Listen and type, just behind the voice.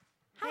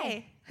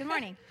Hi. Good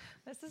morning.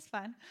 This is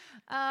fun.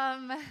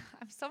 I'm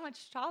so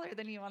much taller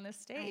than you on this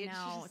stage. I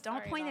know. Don't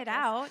Sorry point it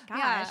about out. Gosh.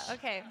 Yeah,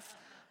 okay.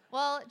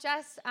 Well,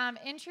 Jess,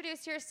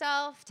 introduce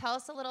yourself. Tell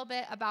us a little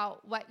bit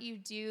about what you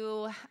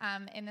do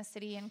in the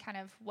city and kind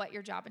of what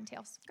your job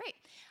entails. Great.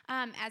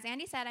 As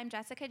Andy said, I'm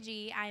Jessica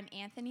G. I'm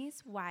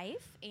Anthony's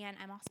wife, and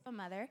I'm also a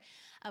mother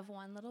of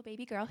one little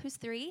baby girl who's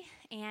 3,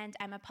 and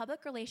I'm a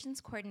public relations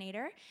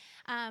coordinator.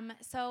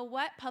 So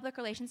what public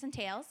relations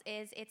entails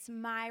is it's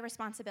my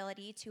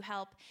responsibility to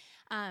help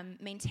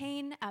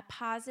maintain a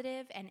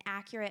positive and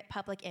accurate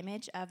public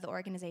image of the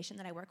organization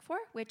that I work for,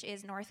 which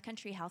is North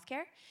Country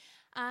Healthcare.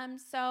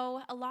 So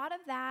a lot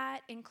of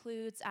that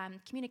includes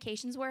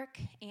communications work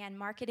and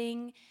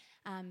marketing,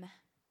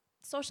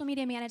 social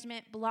media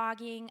management,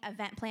 blogging,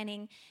 event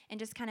planning, and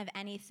just kind of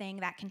anything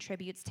that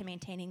contributes to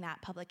maintaining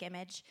that public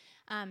image.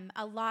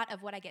 A lot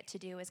of what I get to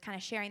do is kind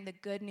of sharing the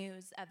good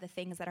news of the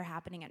things that are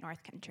happening at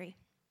North Country.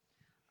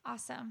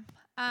 Awesome.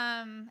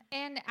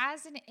 And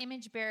as an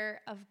image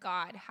bearer of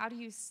God, how do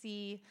you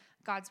see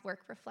God's work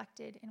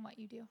reflected in what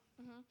you do?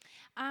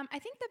 I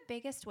think the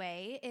biggest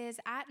way is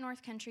at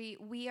North Country,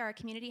 we are a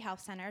community health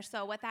center.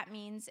 So what that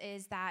means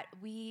is that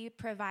we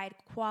provide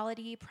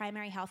quality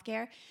primary health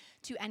care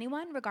to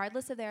anyone,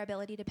 regardless of their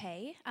ability to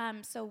pay.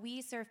 So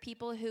we serve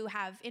people who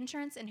have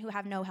insurance and who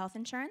have no health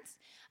insurance.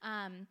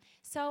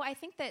 So I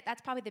think that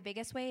that's probably the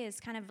biggest way is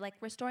kind of like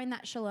restoring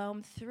that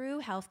shalom through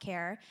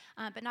healthcare.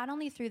 But not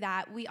only through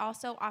that, we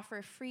also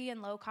offer free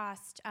and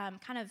low-cost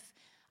kind of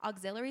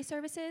auxiliary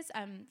services,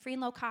 free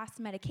and low-cost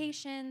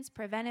medications,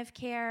 preventive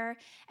care,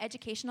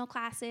 educational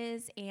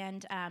classes,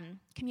 and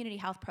community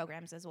health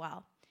programs as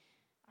well.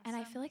 Awesome. And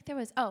I feel like there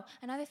was,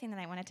 another thing that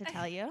I wanted to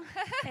tell you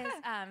is,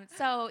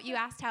 so you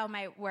asked how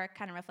my work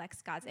kind of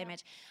reflects God's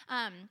image.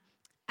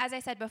 As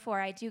I said before,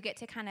 I do get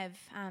to kind of,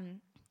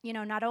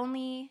 not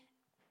only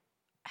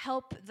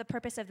help the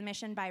purpose of the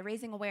mission by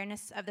raising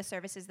awareness of the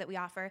services that we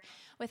offer.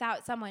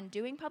 Without someone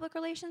doing public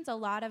relations, a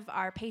lot of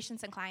our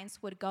patients and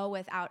clients would go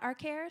without our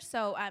care.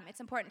 So it's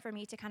important for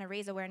me to kind of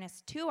raise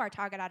awareness to our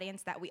target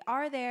audience that we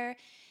are there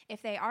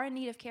if they are in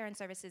need of care and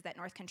services, that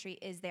North Country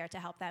is there to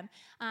help them.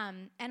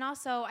 And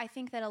also, I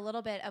think that a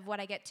little bit of what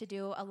I get to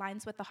do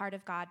aligns with the heart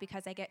of God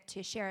because I get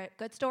to share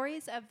good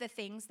stories of the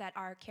things that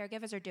our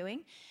caregivers are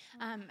doing.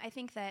 I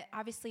think that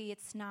obviously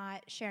it's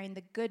not sharing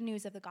the good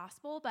news of the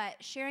gospel, but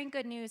sharing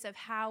good news of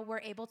how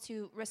we're able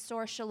to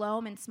restore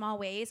shalom in small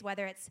ways,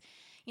 whether it's,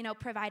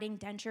 providing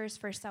dentures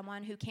for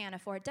someone who can't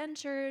afford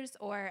dentures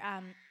or,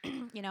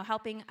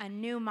 helping a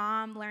new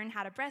mom learn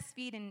how to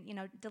breastfeed and,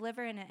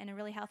 deliver in a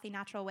really healthy,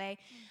 natural way.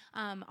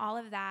 All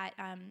of that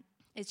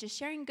is just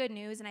sharing good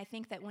news. And I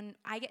think that when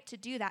I get to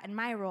do that in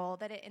my role,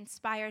 that it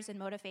inspires and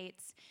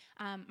motivates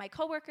my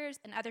coworkers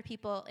and other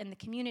people in the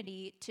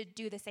community to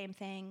do the same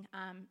thing,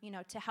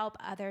 to help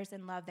others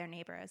and love their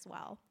neighbor as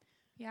well.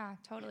 Yeah,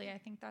 totally. I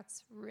think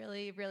that's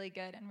really, really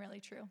good and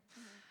really true.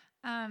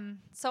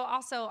 So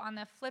also on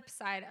the flip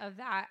side of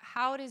that,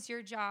 how does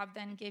your job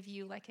then give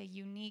you like a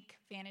unique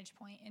vantage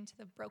point into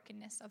the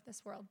brokenness of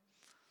this world?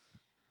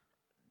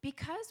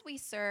 Because we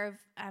serve,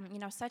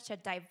 such a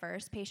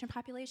diverse patient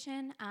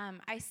population,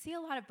 I see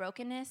a lot of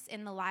brokenness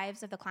in the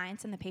lives of the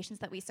clients and the patients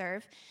that we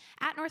serve.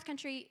 At North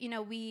Country,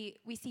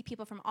 we see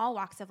people from all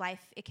walks of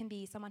life. It can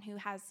be someone who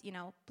has,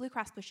 Blue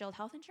Cross Blue Shield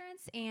health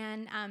insurance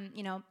and,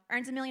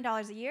 earns $1 million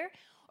a year,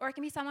 or it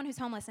can be someone who's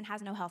homeless and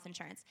has no health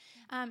insurance.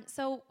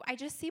 So I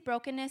just see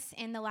brokenness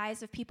in the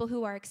lives of people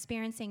who are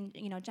experiencing,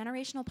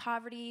 generational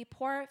poverty,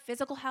 poor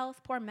physical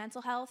health, poor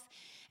mental health.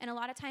 And a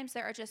lot of times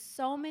there are just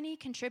so many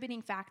contributing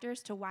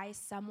factors to why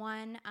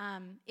someone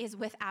is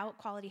without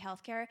quality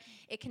health care.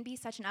 It can be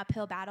such an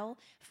uphill battle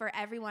for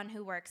everyone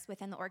who works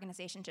within the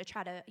organization to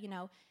try to,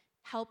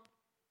 help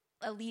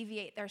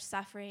alleviate their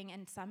suffering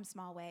in some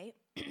small way.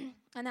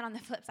 And then on the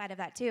flip side of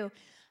that too,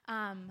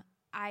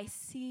 I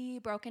see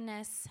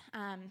brokenness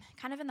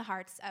kind of in the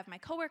hearts of my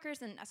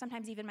coworkers and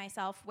sometimes even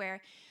myself,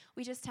 where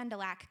we just tend to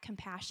lack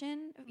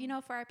compassion,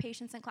 for our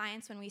patients and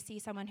clients when we see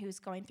someone who's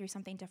going through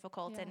something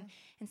difficult. Yeah. And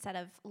instead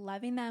of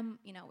loving them,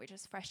 we're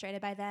just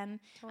frustrated by them.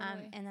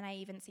 Totally. And then I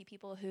even see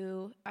people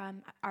who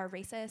are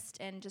racist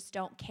and just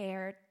don't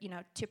care,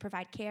 to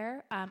provide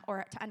care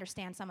or to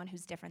understand someone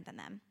who's different than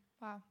them.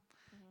 Wow.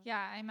 Mm-hmm.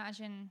 Yeah, I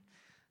imagine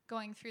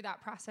going through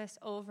that process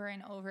over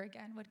and over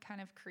again would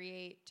kind of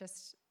create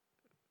just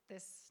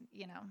this,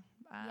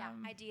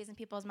 ideas in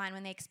people's mind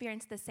when they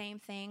experience the same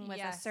thing with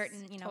a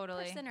certain,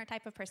 totally. Person or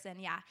type of person.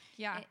 Yeah.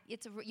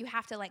 You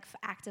have to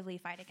actively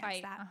fight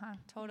against that.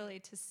 Totally,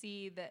 to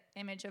see the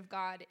image of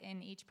God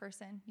in each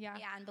person. Yeah,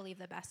 and believe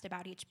the best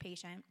about each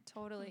patient.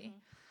 Totally.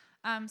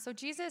 Mm-hmm. So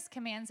Jesus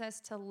commands us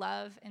to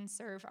love and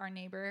serve our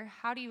neighbor.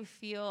 How do you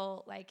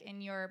feel like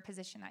in your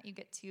position that you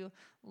get to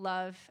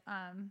love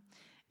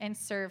and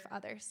serve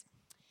others?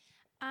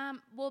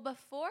 Well,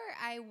 before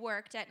I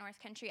worked at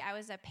North Country, I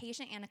was a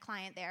patient and a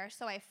client there.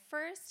 So I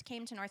first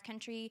came to North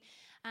Country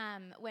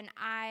when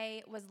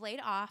I was laid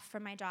off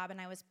from my job,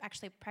 and I was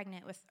actually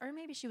pregnant with, or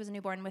maybe she was a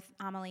newborn with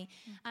Amelie.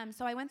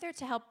 So I went there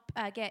to help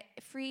get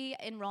free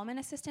enrollment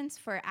assistance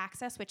for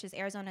Access, which is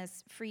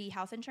Arizona's free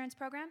health insurance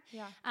program.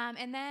 Yeah.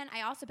 And then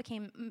I also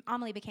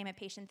Amelie became a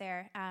patient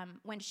there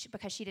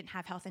because she didn't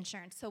have health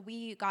insurance. So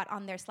we got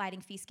on their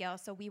sliding fee scale,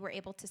 so we were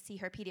able to see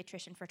her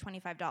pediatrician for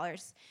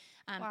 $25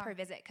 per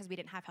visit because we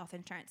didn't have health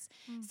insurance.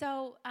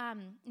 So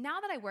now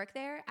that I work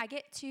there, I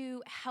get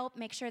to help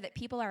make sure that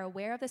people are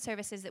aware of the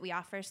services that we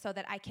offer so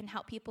that I can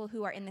help people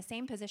who are in the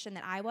same position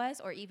that I was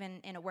or even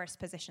in a worse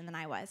position than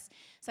I was.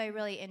 So I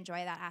really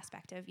enjoy that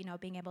aspect of,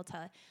 being able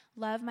to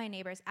love my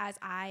neighbors as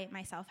I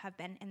myself have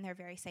been in their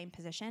very same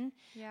position.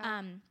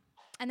 Yeah.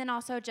 And then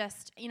also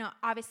just,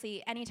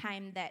 obviously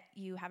anytime that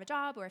you have a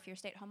job or if you're a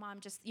stay-at-home mom,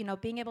 just,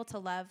 being able to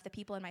love the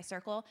people in my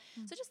circle.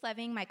 So just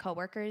loving my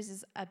coworkers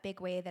is a big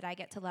way that I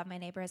get to love my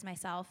neighbor as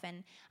myself,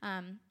 and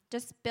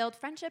just build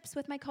friendships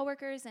with my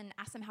coworkers and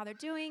ask them how they're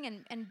doing,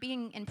 and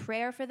being in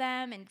prayer for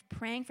them and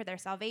praying for their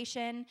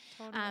salvation.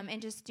 Totally.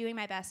 And just doing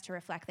my best to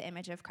reflect the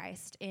image of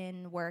Christ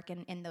in work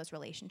and in those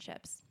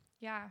relationships.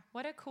 Yeah.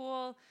 What a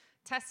cool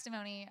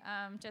testimony,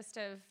 just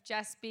of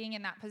Jess being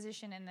in that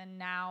position and then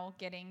now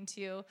getting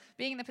to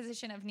being in the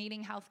position of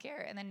needing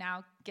healthcare and then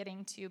now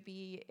getting to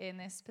be in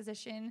this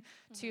position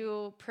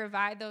to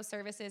provide those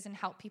services and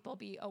help people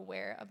be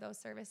aware of those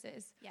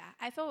services. Yeah,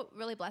 I feel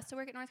really blessed to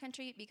work at North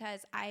Country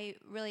because I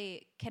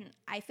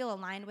feel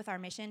aligned with our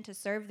mission to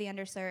serve the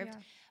underserved. Yeah.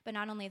 But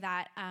not only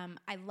that,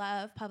 I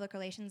love public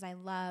relations, I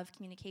love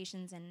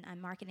communications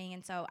and marketing,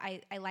 and so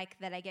I like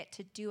that I get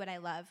to do what I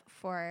love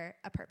for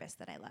a purpose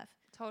that I love.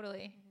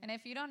 Totally. And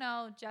if you don't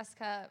know,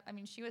 Jessica,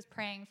 she was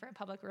praying for a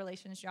public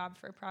relations job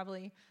for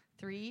probably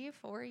 3-4 years.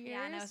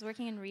 Yeah, and I was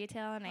working in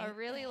retail, and a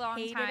really long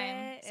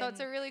time. So it's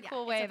a really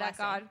cool way that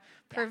God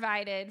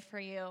provided for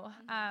you.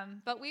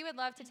 But we would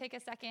love to take a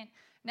second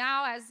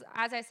now.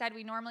 As I said,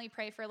 we normally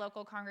pray for a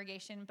local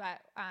congregation,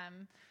 but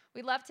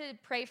we'd love to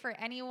pray for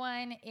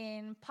anyone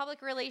in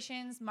public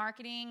relations,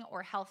 marketing,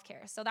 or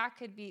healthcare. So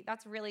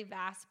that's really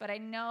vast, but I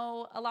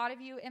know a lot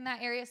of you in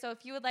that area. So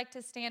if you would like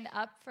to stand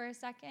up for a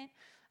second.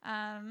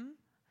 Come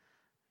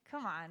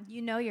on.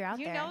 You're out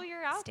there.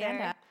 You're out Stand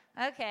there. up.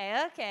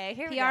 Okay.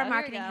 Here we PR, go.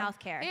 marketing,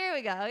 healthcare. Here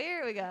we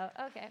go.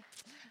 Okay.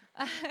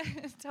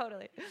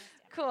 Totally.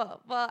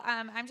 Cool. Well,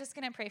 I'm just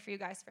going to pray for you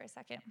guys for a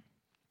second.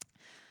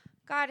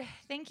 God,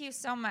 thank you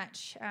so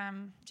much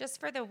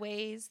just for the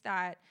ways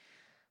that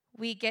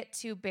we get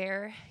to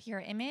bear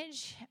your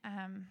image.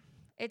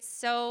 It's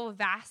so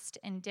vast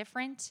and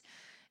different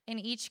in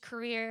each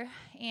career.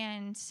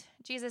 And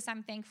Jesus,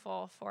 I'm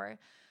thankful for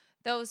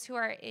those who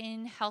are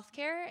in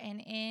healthcare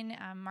and in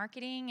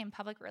marketing and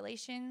public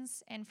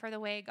relations, and for the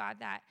way, God,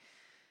 that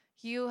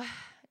you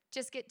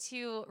just get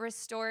to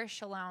restore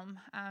shalom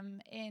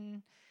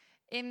in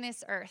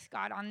this earth,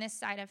 God, on this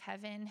side of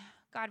heaven.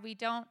 God, we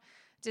don't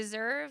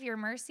deserve your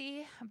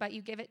mercy, but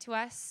you give it to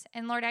us.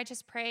 And Lord, I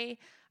just pray,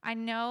 I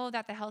know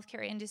that the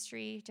healthcare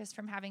industry, just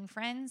from having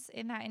friends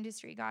in that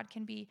industry, God,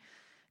 can be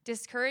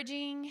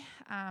discouraging,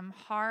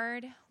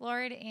 hard,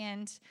 Lord,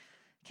 and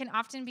can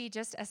often be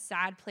just a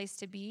sad place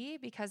to be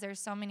because there's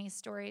so many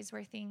stories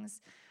where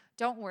things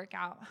don't work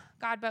out,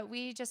 God. But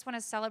we just want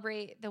to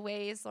celebrate the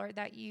ways, Lord,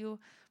 that you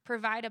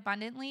provide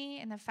abundantly,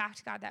 and the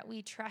fact, God, that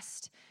we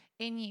trust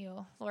in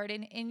you, Lord,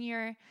 and in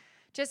your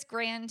just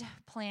grand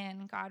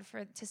plan, God,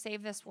 to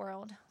save this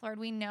world. Lord,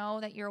 we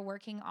know that you're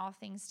working all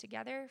things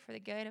together for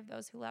the good of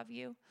those who love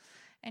you.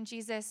 And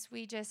Jesus,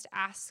 we just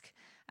ask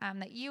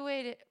that you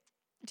would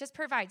just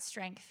provide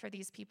strength for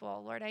these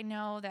people. Lord, I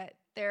know that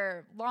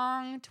they're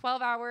long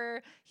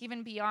 12-hour,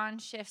 even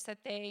beyond shifts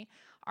that they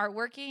are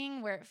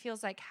working where it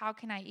feels like, how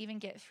can I even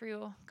get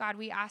through? God,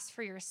 we ask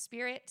for your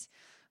spirit.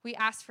 We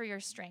ask for your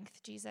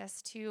strength,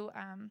 Jesus, to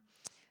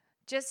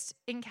just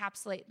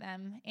encapsulate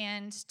them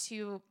and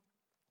to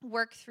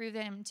work through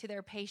them to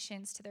their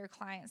patients, to their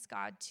clients,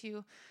 God,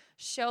 to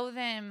show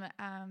them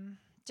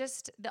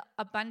just the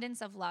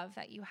abundance of love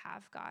that you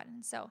have, God.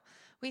 And so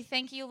we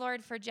thank you,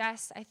 Lord, for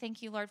Jess. I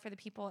thank you, Lord, for the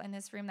people in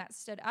this room that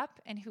stood up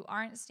and who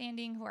aren't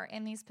standing, who are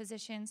in these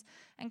positions.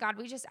 And God,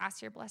 we just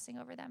ask your blessing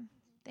over them.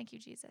 Thank you,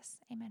 Jesus.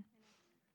 Amen.